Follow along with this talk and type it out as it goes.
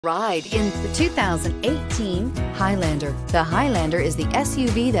Ride in the 2018 Highlander. The Highlander is the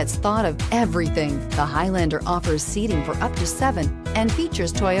SUV that's thought of everything. The Highlander offers seating for up to 7 and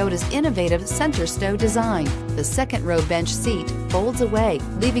features Toyota's innovative center stow design. The second row bench seat folds away,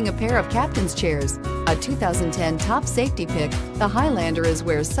 leaving a pair of captain's chairs. A 2010 top safety pick, the Highlander is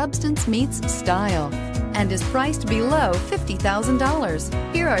where substance meets style and is priced below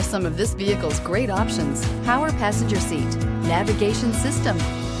 $50,000. Here are some of this vehicle's great options: power passenger seat, navigation system,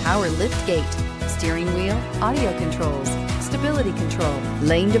 power liftgate, steering wheel audio controls, stability control,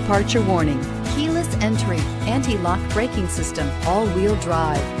 lane departure warning, keyless entry, anti-lock braking system, all-wheel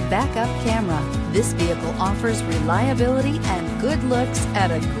drive, backup camera. This vehicle offers reliability and good looks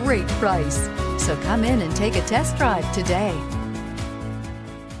at a great price. So come in and take a test drive today.